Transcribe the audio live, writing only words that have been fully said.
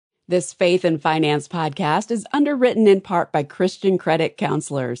This Faith and Finance podcast is underwritten in part by Christian credit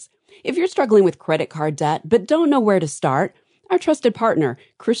counselors. If you're struggling with credit card debt but don't know where to start, our trusted partner,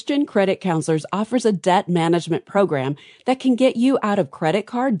 Christian Credit Counselors, offers a debt management program that can get you out of credit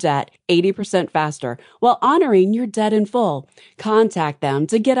card debt 80% faster while honoring your debt in full. Contact them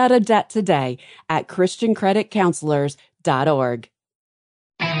to get out of debt today at christiancreditcounselors.org.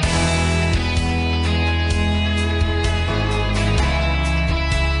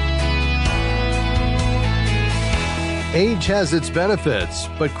 Age has its benefits,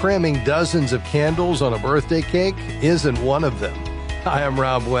 but cramming dozens of candles on a birthday cake isn't one of them. Hi, I'm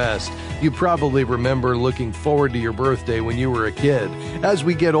Rob West. You probably remember looking forward to your birthday when you were a kid. As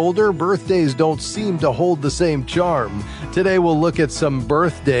we get older, birthdays don't seem to hold the same charm. Today we'll look at some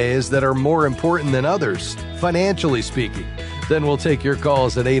birthdays that are more important than others, financially speaking. Then we'll take your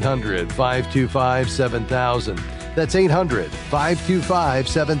calls at 800-525-7000. That's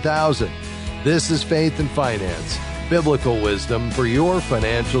 800-525-7000. This is Faith and Finance, biblical wisdom for your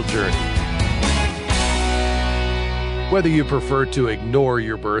financial journey. Whether you prefer to ignore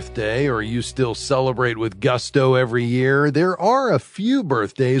your birthday or you still celebrate with gusto every year, there are a few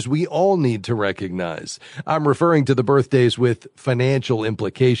birthdays we all need to recognize. I'm referring to the birthdays with financial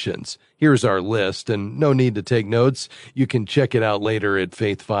implications. Here's our list, and no need to take notes. You can check it out later at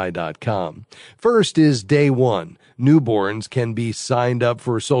faithfi.com. First is day one. Newborns can be signed up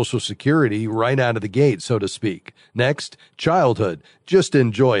for Social Security right out of the gate, so to speak. Next, childhood. Just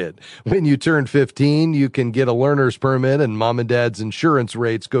enjoy it. When you turn 15, you can get a learner's permit and mom and dad's insurance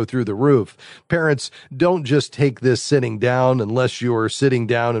rates go through the roof. Parents, don't just take this sitting down unless you're sitting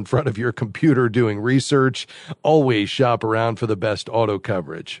down in front of your computer doing research. Always shop around for the best auto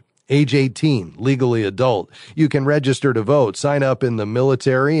coverage. Age 18, legally adult. You can register to vote, sign up in the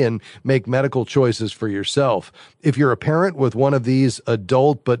military, and make medical choices for yourself. If you're a parent with one of these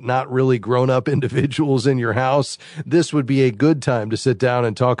adult but not really grown-up individuals in your house, this would be a good time to sit down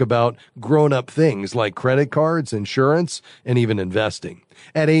and talk about grown-up things like credit cards, insurance, and even investing.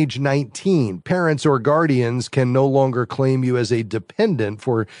 At age 19, parents or guardians can no longer claim you as a dependent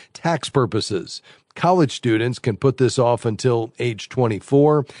for tax purposes. College students can put this off until age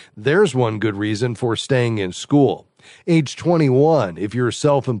 24. There's one good reason for staying in school. Age 21, if you're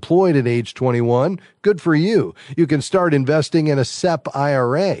self-employed at age 21, good for you. You can start investing in a SEP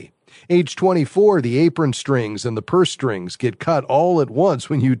IRA. Age 24, the apron strings and the purse strings get cut all at once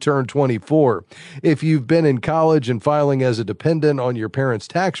when you turn 24. If you've been in college and filing as a dependent on your parents'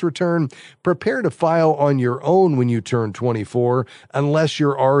 tax return, prepare to file on your own when you turn 24, unless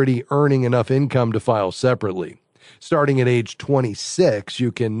you're already earning enough income to file separately. Starting at age 26,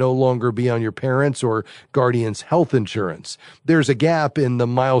 you can no longer be on your parents' or guardian's health insurance. There's a gap in the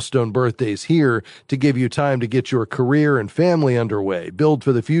milestone birthdays here to give you time to get your career and family underway, build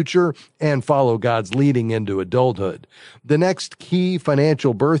for the future, and follow God's leading into adulthood. The next key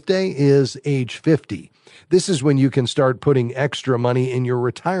financial birthday is age 50. This is when you can start putting extra money in your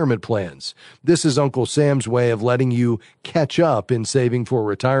retirement plans. This is Uncle Sam's way of letting you catch up in saving for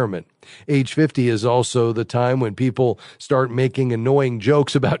retirement. Age 50 is also the time when people start making annoying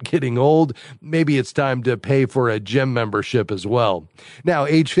jokes about getting old. Maybe it's time to pay for a gym membership as well. Now,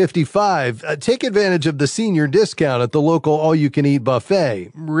 age 55, take advantage of the senior discount at the local all-you-can-eat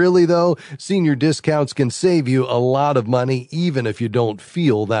buffet. Really, though, senior discounts can save you a lot of money even if you don't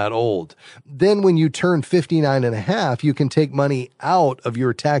feel that old. Then when you turn 59 and a half, you can take money out of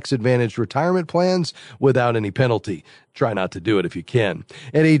your tax-advantaged retirement plans without any penalty. Try not to do it if you can.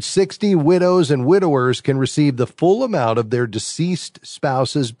 At age 60, widows and widowers can receive the full amount of their deceased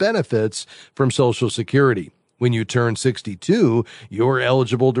spouse's benefits from Social Security. When you turn 62, you're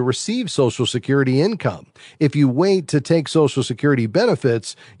eligible to receive Social Security income. If you wait to take Social Security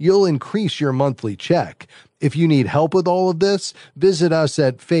benefits, you'll increase your monthly check. If you need help with all of this, visit us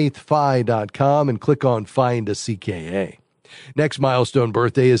at faithfi.com and click on Find a CKA. Next milestone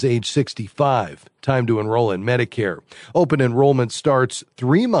birthday is age 65. Time to enroll in Medicare. Open enrollment starts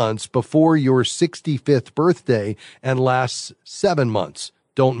 3 months before your 65th birthday and lasts 7 months.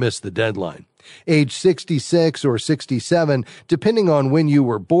 Don't miss the deadline. Age 66 or 67, depending on when you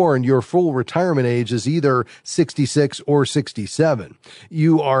were born, your full retirement age is either 66 or 67.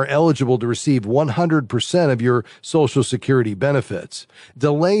 You are eligible to receive 100% of your Social Security benefits.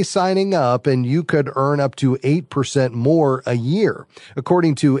 Delay signing up and you could earn up to 8% more a year.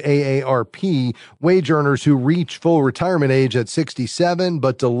 According to AARP, wage earners who reach full retirement age at 67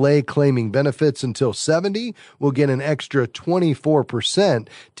 but delay claiming benefits until 70 will get an extra 24%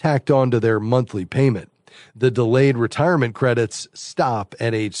 tacked onto their monthly payment. The delayed retirement credits stop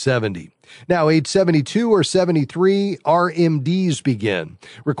at age 70. Now, age 72 or 73, RMDs begin.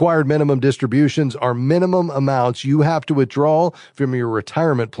 Required minimum distributions are minimum amounts you have to withdraw from your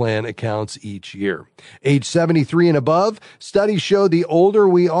retirement plan accounts each year. Age 73 and above, studies show the older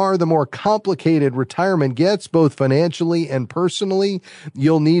we are, the more complicated retirement gets, both financially and personally.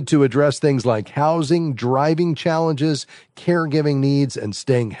 You'll need to address things like housing, driving challenges, caregiving needs, and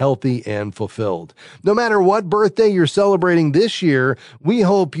staying healthy and fulfilled. No matter what birthday you're celebrating this year, we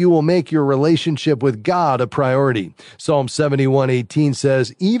hope you will make your relationship with God a priority. Psalm 71:18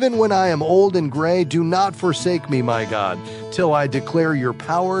 says, "Even when I am old and gray, do not forsake me, my God, till I declare your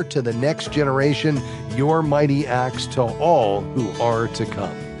power to the next generation, your mighty acts to all who are to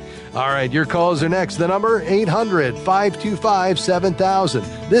come." All right, your calls are next. The number, 800-525-7000.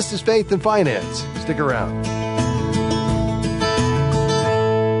 This is Faith and Finance. Stick around.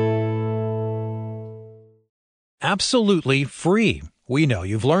 Absolutely free. We know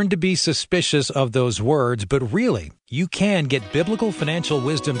you've learned to be suspicious of those words, but really, you can get biblical financial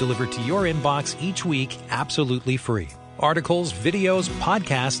wisdom delivered to your inbox each week absolutely free. Articles, videos,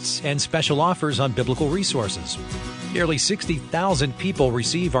 podcasts, and special offers on biblical resources. Nearly 60,000 people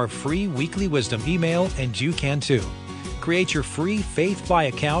receive our free weekly wisdom email, and you can too. Create your free FaithFi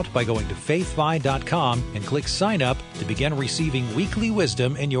account by going to faithfi.com and click Sign Up to begin receiving weekly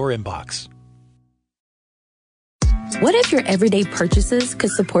wisdom in your inbox. What if your everyday purchases could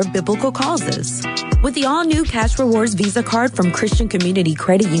support biblical causes? With the all-new Cash Rewards Visa card from Christian Community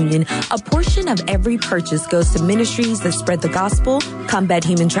Credit Union, a portion of every purchase goes to ministries that spread the gospel, combat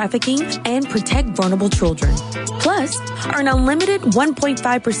human trafficking, and protect vulnerable children. Plus, earn unlimited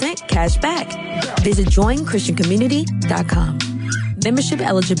 1.5% cash back. Visit joinchristiancommunity.com. Membership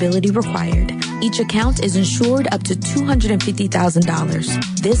eligibility required. Each account is insured up to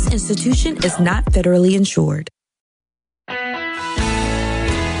 $250,000. This institution is not federally insured.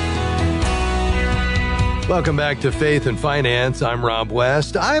 Welcome back to Faith and Finance. I'm Rob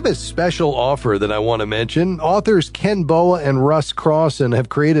West. I have a special offer that I want to mention. Authors Ken Boa and Russ Crossan have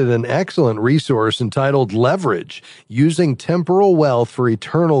created an excellent resource entitled Leverage, Using Temporal Wealth for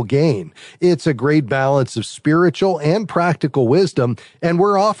Eternal Gain. It's a great balance of spiritual and practical wisdom, and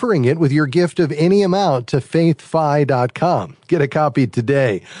we're offering it with your gift of any amount to faithfi.com. Get a copy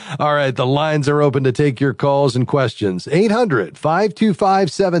today. All right, the lines are open to take your calls and questions.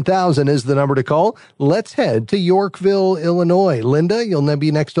 800-525-7000 is the number to call. Let's head to Yorkville, Illinois. Linda, you'll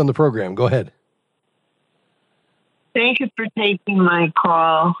be next on the program. Go ahead. Thank you for taking my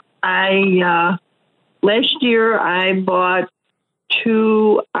call. Last year I bought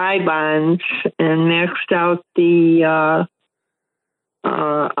 2 I-bonds and maxed out the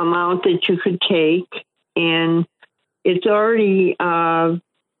amount that you could take, and it's already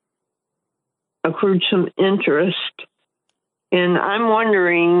accrued some interest. And I'm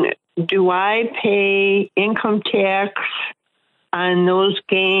wondering, do I pay income tax on those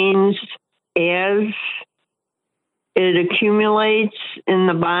gains as it accumulates in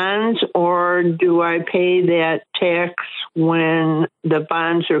the bonds, or do I pay that tax when the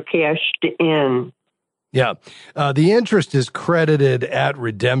bonds are cashed in? Yeah. The interest is credited at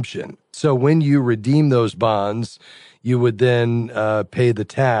redemption. So when you redeem those bonds, you would then pay the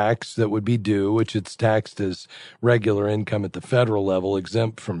tax that would be due, which it's taxed as regular income at the federal level,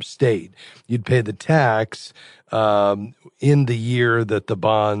 exempt from state. You'd pay the tax in the year that the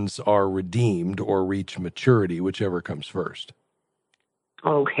bonds are redeemed or reach maturity, whichever comes first.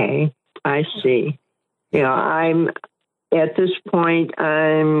 Okay, I see. Yeah, at this point,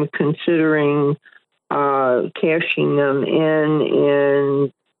 I'm considering cashing them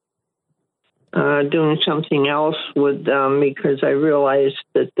in and doing something else with them, because I realized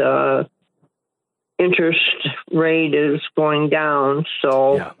that the interest rate is going down.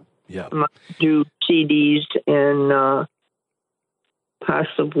 So yeah. I might do CDs and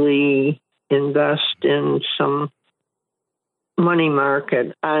possibly invest in some money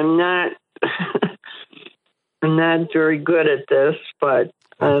market. I'm not I'm not very good at this, but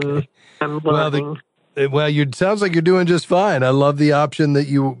I'm learning. Well, it sounds like you're doing just fine. I love the option that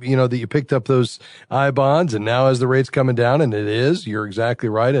you picked up those I bonds, and now as the rate's coming down, and you're exactly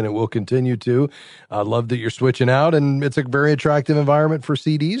right, and it will continue to. I love that you're switching out, and it's a very attractive environment for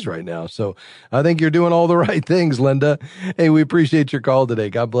CDs right now. So I think you're doing all the right things, Linda. Hey, we appreciate your call today.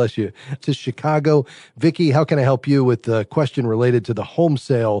 God bless you. To Chicago, Vicki, how can I help you with the question related to the home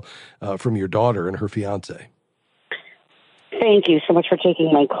sale from your daughter and her fiance? Thank you so much for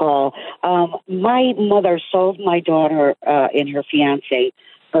taking my call. My mother sold my daughter and her fiance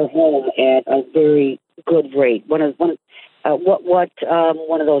her home at a very good rate. One of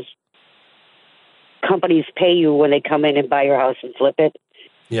those companies pay you when they come in and buy your house and flip it.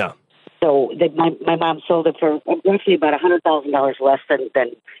 Yeah. So my mom sold it for roughly about $100,000 less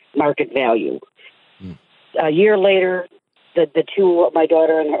than market value. A year later, the two, my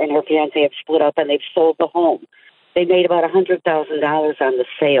daughter and her fiance, have split up and they've sold the home. They made about $100,000 on the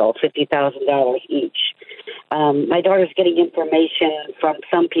sale, $50,000 each. My daughter's getting information from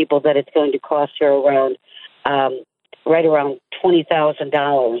some people that it's going to cost her around right around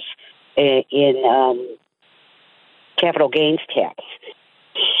 $20,000 in capital gains tax.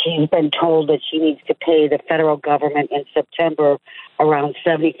 She's been told that she needs to pay the federal government in September around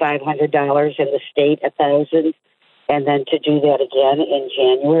 $7,500, in the state $1,000, and then to do that again in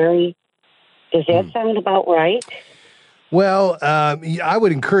January. Does that sound about right? Well, I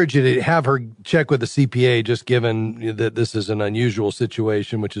would encourage you to have her check with the CPA, just given that this is an unusual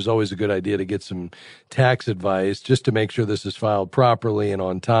situation, which is always a good idea to get some tax advice just to make sure this is filed properly and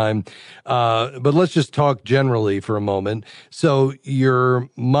on time. But let's just talk generally for a moment. So your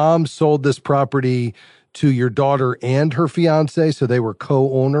mom sold this property to your daughter and her fiance, so they were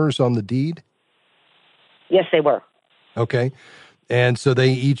co-owners on the deed? Yes, they were. Okay. And so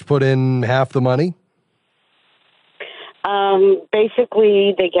they each put in half the money?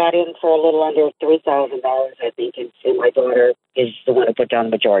 Basically, they got in for a little under $3,000, I think, and my daughter is the one who put down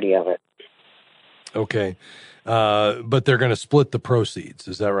the majority of it. Okay. But they're going to split the proceeds.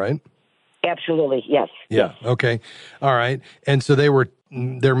 Is that right? Absolutely, yes. Yeah. Okay. All right. And so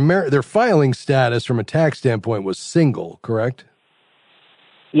their filing status from a tax standpoint was single, correct?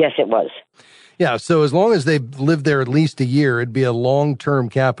 Yes, it was. Yeah, so as long as they've lived there at least a year, it'd be a long-term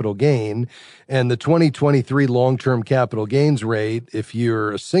capital gain. And the 2023 long-term capital gains rate, if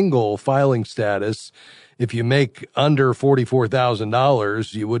you're a single filing status, if you make under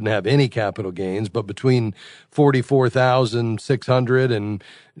 $44,000, you wouldn't have any capital gains. But between $44,600 and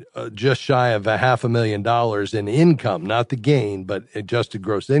just shy of $500,000 in income, not the gain, but adjusted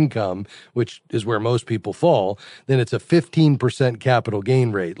gross income, which is where most people fall, then it's a 15% capital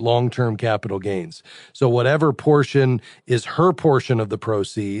gain rate, long-term capital gains. So whatever portion is her portion of the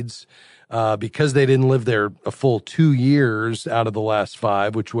proceeds, because they didn't live there a full 2 years out of the last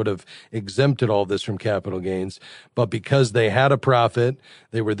 5, which would have exempted all this from capital gains. But because they had a profit,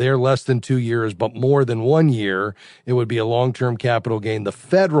 they were there less than 2 years, but more than 1 year, it would be a long-term capital gain. The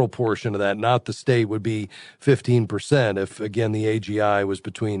federal portion of that, not the state, would be 15% if, again, the AGI was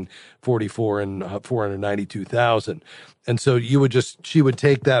between 44 and 492,000. And so she would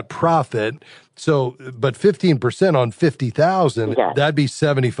take that profit. So, but 15% on 50,000, that'd be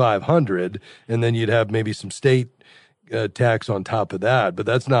 7,500. And then you'd have maybe some state tax on top of that. But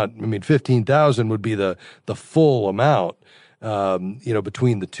that's not, 15,000 would be the full amount,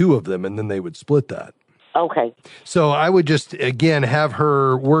 between the two of them. And then they would split that. Okay. So I would just, again, have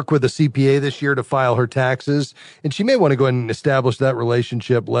her work with a CPA this year to file her taxes. And she may want to go ahead and establish that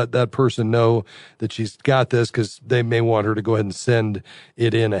relationship, let that person know that she's got this, because they may want her to go ahead and send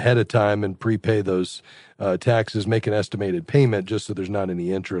it in ahead of time and prepay those taxes, make an estimated payment just so there's not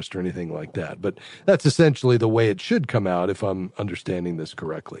any interest or anything like that. But that's essentially the way it should come out, if I'm understanding this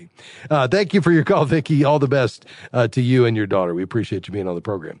correctly. Thank you for your call, Vicki. All the best to you and your daughter. We appreciate you being on the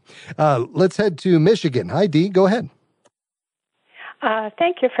program. Let's head to Michigan. Hi, Dee. Go ahead.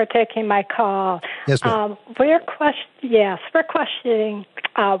 Thank you for taking my call. Yes, ma'am. We're questioning.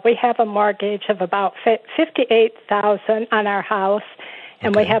 We have a mortgage of about $58,000 on our house,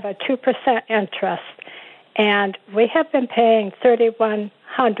 and we have a 2% interest. And we have been paying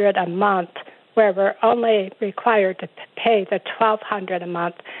 $3,100 a month, where we're only required to pay the $1,200 a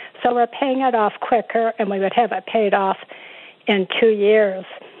month. So we're paying it off quicker, and we would have it paid off in 2 years,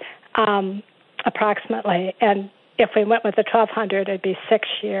 approximately. And if we went with the $1,200, it'd be 6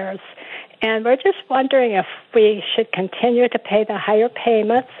 years. And we're just wondering if we should continue to pay the higher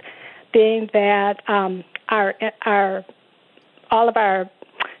payments, being that all of our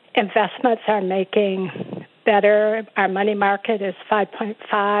investments are making better. Our money market is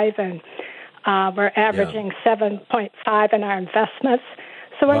 5.5, and we're averaging 7.5 in our investments.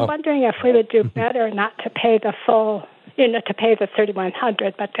 So we're wondering if we would do better not to pay the full, to pay the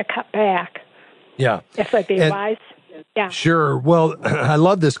 $3,100, but to cut back. Yeah. If it'd be wise. Yeah. Sure. Well, I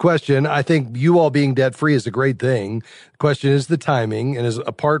love this question. I think you all being debt-free is a great thing. The question is the timing, and is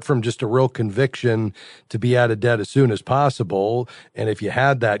apart from just a real conviction to be out of debt as soon as possible. And if you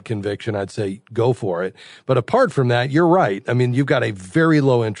had that conviction, I'd say go for it. But apart from that, you're right. You've got a very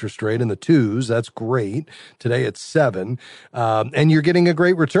low interest rate in the 2s. That's great. Today it's 7. And you're getting a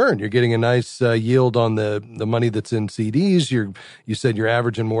great return. You're getting a nice yield on the money that's in CDs. You said you're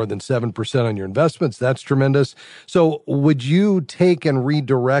averaging more than 7% on your investments. That's tremendous. So So would you take and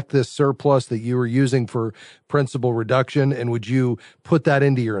redirect this surplus that you were using for principal reduction, and would you put that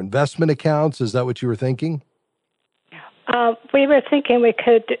into your investment accounts? Is that what you were thinking? We were thinking we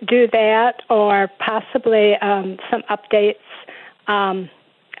could do that, or possibly some updates on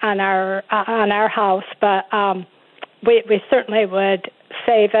our house, but we certainly would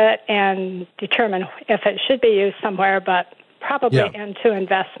save it and determine if it should be used somewhere, but probably into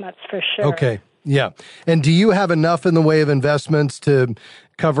investments for sure. Okay. Yeah. And do you have enough in the way of investments to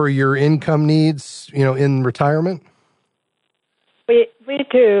cover your income needs, in retirement? We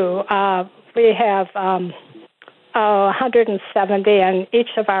do. We have 170 in each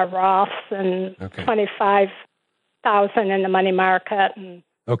of our Roths and 25,000 in the money market.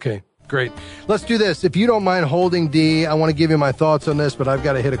 Okay. Great. Let's do this. If you don't mind holding, Dee, I want to give you my thoughts on this, but I've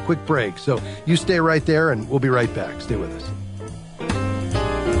got to hit a quick break. So you stay right there, and we'll be right back. Stay with us.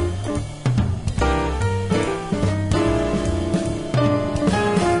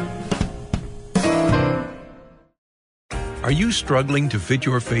 Are you struggling to fit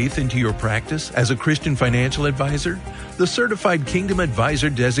your faith into your practice as a Christian financial advisor? The Certified Kingdom Advisor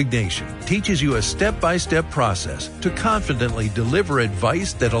designation teaches you a step-by-step process to confidently deliver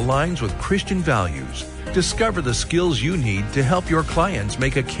advice that aligns with Christian values. Discover the skills you need to help your clients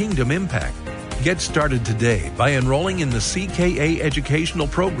make a kingdom impact. Get started today by enrolling in the CKA educational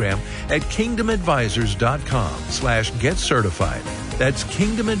program at kingdomadvisors.com/getcertified. That's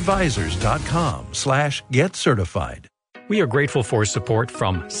kingdomadvisors.com/getcertified. We are grateful for support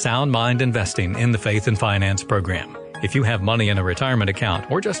from Sound Mind Investing in the Faith and Finance program. If you have money in a retirement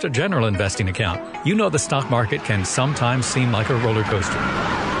account or just a general investing account, you know the stock market can sometimes seem like a roller coaster.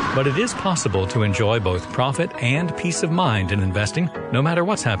 But it is possible to enjoy both profit and peace of mind in investing, no matter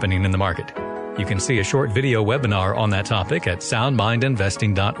what's happening in the market. You can see a short video webinar on that topic at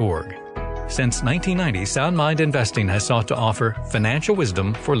soundmindinvesting.org. Since 1990, Sound Mind Investing has sought to offer financial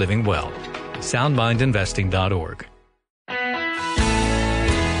wisdom for living well. soundmindinvesting.org.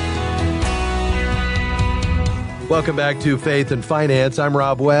 Welcome back to Faith and Finance. I'm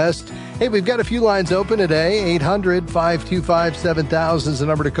Rob West. Hey, we've got a few lines open today. 800-525-7000 is the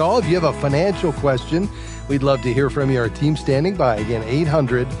number to call. If you have a financial question, we'd love to hear from you. Our team standing by. Again,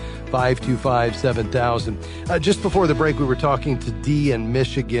 800-525-7000. Just before the break, we were talking to Dee in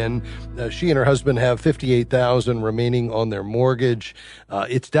Michigan. She and her husband have $58,000 remaining on their mortgage.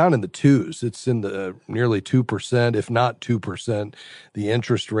 It's down in the twos. It's in the nearly 2%, if not 2%, the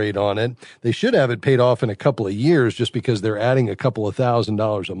interest rate on it. They should have it paid off in a couple of years just because they're adding a couple of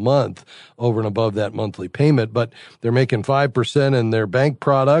 $1,000s a month over and above that monthly payment. But they're making 5% in their bank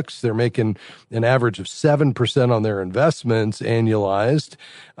products. They're making an average of 7% on their investments annualized.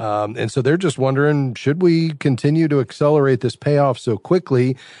 And so they're just wondering, should we continue to accelerate this payoff so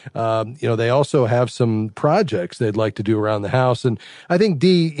quickly? They also have some projects they'd like to do around the house. And I think,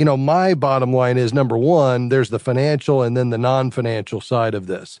 Dee, my bottom line is, number one, there's the financial and then the non-financial side of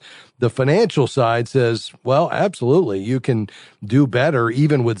this. The financial side says, well, absolutely, you can do better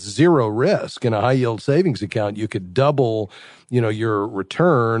even with zero risk in a high yield savings account. You could double your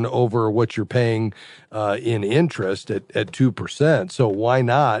return over what you're paying in interest at 2%. So why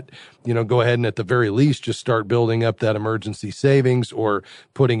not, go ahead and at the very least just start building up that emergency savings or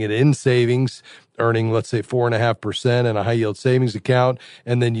putting it in savings, earning, let's say, 4.5% in a high yield savings account.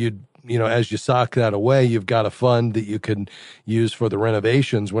 And then as you sock that away, you've got a fund that you can use for the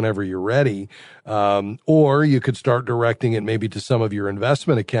renovations whenever you're ready. Or you could start directing it maybe to some of your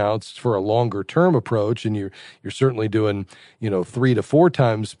investment accounts for a longer term approach. And you're certainly doing, 3 to 4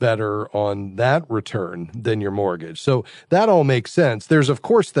 times better on that return than your mortgage. So that all makes sense. There's, of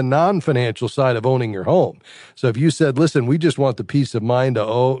course, the non-financial side of owning your home. So if you said, listen, we just want the peace of mind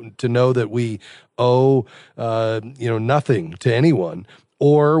to know that we owe, nothing to anyone,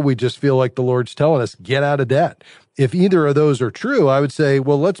 or we just feel like the Lord's telling us, get out of debt. If either of those are true, I would say,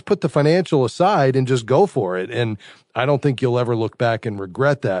 well, let's put the financial aside and just go for it. And I don't think you'll ever look back and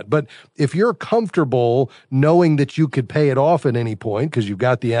regret that. But if you're comfortable knowing that you could pay it off at any point because you've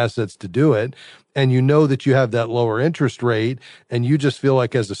got the assets to do it, and you know that you have that lower interest rate, and you just feel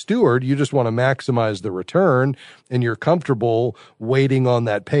like as a steward, you just want to maximize the return, and you're comfortable waiting on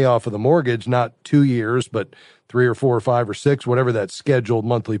that payoff of the mortgage, not 2 years, but 3 or 4 or 5 or 6, whatever that scheduled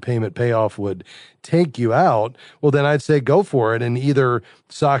monthly payment payoff would take you out, well, then I'd say go for it and either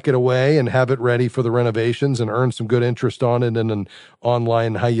sock it away and have it ready for the renovations and earn some good interest on it in an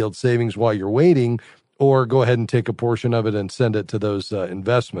online high yield savings while you're waiting, or go ahead and take a portion of it and send it to those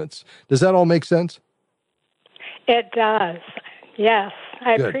investments. Does that all make sense? It does. Yes.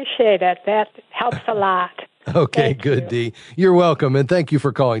 I Good. appreciate it. That helps a lot. Okay, good, Dee. You're welcome, and thank you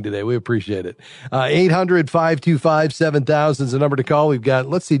for calling today. We appreciate it. 800-525-7000 is the number to call. We've got,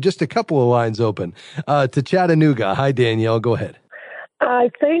 let's see, just a couple of lines open. To Chattanooga. Hi, Danielle. Go ahead. I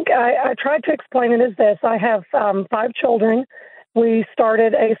think I tried to explain it as this. I have 5 children. We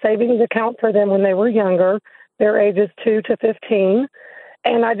started a savings account for them when they were younger. Their ages 2 to 15.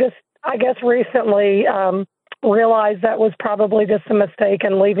 And I guess recently realized that was probably just a mistake,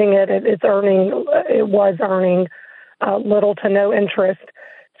 and leaving it was earning little to no interest.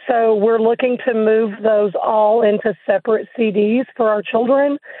 So we're looking to move those all into separate CDs for our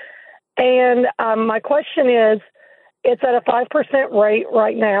children. And my question is, it's at a 5% rate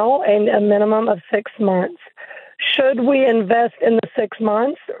right now and a minimum of 6 months. Should we invest in the 6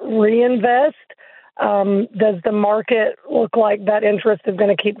 months, reinvest? Does the market look like that interest is going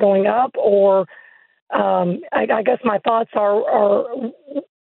to keep going up? Or I guess my thoughts are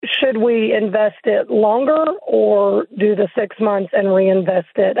should we invest it longer or do the 6 months and reinvest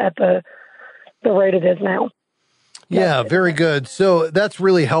it at the rate it is now? Yeah, very good. So that's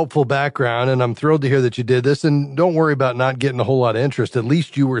really helpful background, and I'm thrilled to hear that you did this. And don't worry about not getting a whole lot of interest. At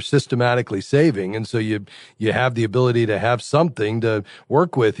least you were systematically saving, and so you have the ability to have something to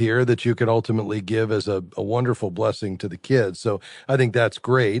work with here that you can ultimately give as a wonderful blessing to the kids. So I think that's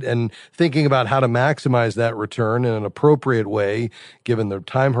great. And thinking about how to maximize that return in an appropriate way, given the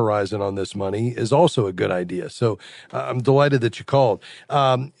time horizon on this money, is also a good idea. So I'm delighted that you called.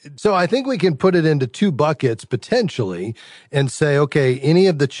 So I think we can put it into 2 buckets potentially, and say, okay, any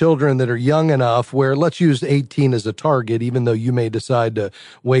of the children that are young enough where, let's use 18 as a target, even though you may decide to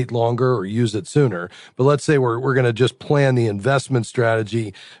wait longer or use it sooner. But let's say we're going to just plan the investment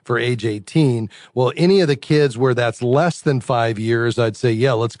strategy for age 18. Well, any of the kids where that's less than 5 years, I'd say,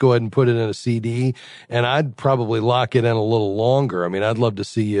 yeah, let's go ahead and put it in a CD. And I'd probably lock it in a little longer. I mean, I'd love to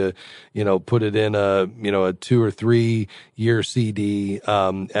see you, put it in a 2 or 3 year CD,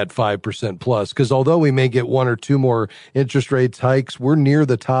 at 5% plus. Because although we may get 1 or 2 more interest rates hikes, we're near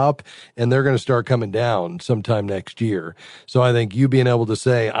the top, and they're going to start coming down sometime next year. So I think you being able to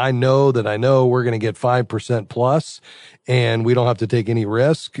say, I know we're going to get 5% plus, and we don't have to take any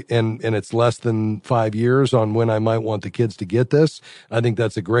risk, and it's less than 5 years on when I might want the kids to get this, I think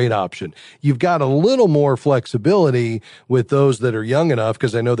that's a great option. You've got a little more flexibility with those that are young enough,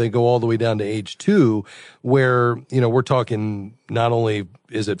 because I know they go all the way down to age 2, where, we're talking not only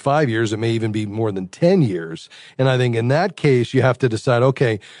is it 5 years, it may even be more than 10 years. And I think in that case, you have to decide,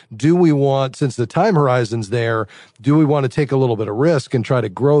 okay, do we want, since the time horizon's there, do we want to take a little bit of risk and try to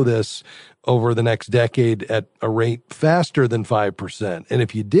grow this over the next decade at a rate faster than 5%? And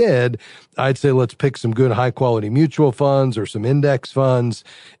if you did, I'd say let's pick some good high quality mutual funds or some index funds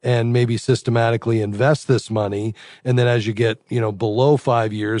and maybe systematically invest this money. And then as you get, below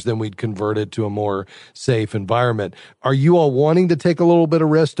 5 years, then we'd convert it to a more safe environment. Are you all wanting to take a little bit of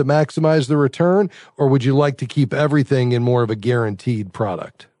risk to maximize the return, or would you like to keep everything in more of a guaranteed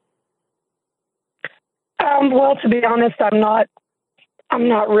product? Well, to be honest, I'm not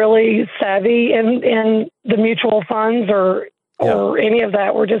really savvy in the mutual funds or any of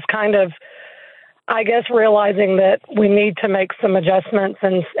that. We're just kind of, I guess, realizing that we need to make some adjustments,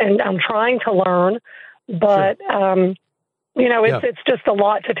 and I'm trying to learn, but, sure. It's just a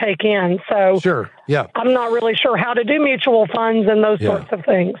lot to take in. So sure. Yeah. I'm not really sure how to do mutual funds and those sorts of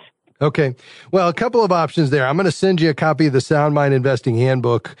things. Okay. Well, a couple of options there. I'm going to send you a copy of the Sound Mind Investing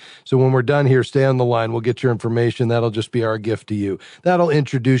Handbook. So when we're done here, stay on the line. We'll get your information. That'll just be our gift to you. That'll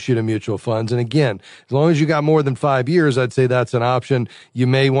introduce you to mutual funds. And again, as long as you got more than 5 years, I'd say that's an option. You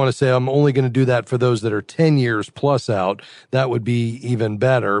may want to say, I'm only going to do that for those that are 10 years plus out. That would be even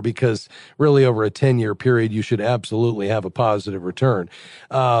better, because really over a 10-year period, you should absolutely have a positive return.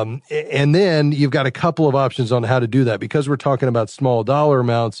 And then you've got a couple of options on how to do that. Because we're talking about small dollar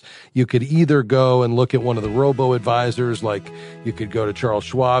amounts, you could either go and look at one of the robo-advisors, like you could go to Charles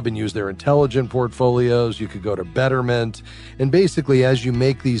Schwab and use their intelligent portfolios. You could go to Betterment. And basically, as you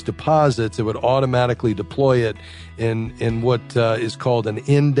make these deposits, it would automatically deploy it in what is called an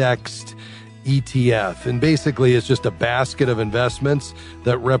indexed ETF. And basically, it's just a basket of investments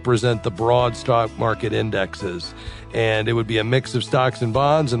that represent the broad stock market indexes. And it would be a mix of stocks and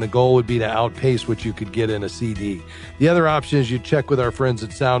bonds, and the goal would be to outpace what you could get in a CD. The other option is you check with our friends at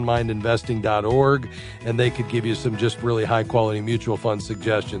soundmindinvesting.org, and they could give you some just really high-quality mutual fund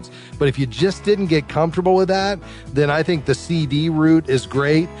suggestions. But if you just didn't get comfortable with that, then I think the CD route is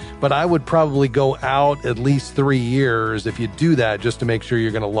great, but I would probably go out at least 3 years if you do that, just to make sure you're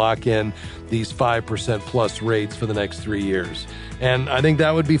going to lock in these 5% plus rates for the next 3 years. And I think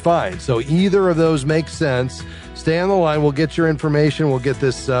that would be fine. So either of those makes sense. Stay on the line. We'll get your information. We'll get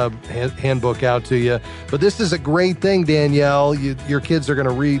this handbook out to you. But this is a great thing, Danielle. Your kids are going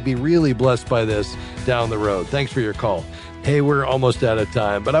to be really blessed by this down the road. Thanks for your call. Hey, we're almost out of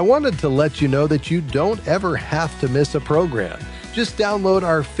time, but I wanted to let you know that you don't ever have to miss a program. Just download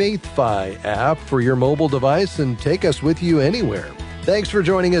our FaithFi app for your mobile device and take us with you anywhere. Thanks for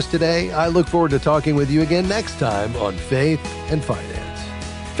joining us today. I look forward to talking with you again next time on Faith and Finance.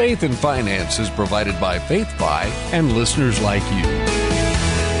 Faith and Finance is provided by FaithFi and listeners like you.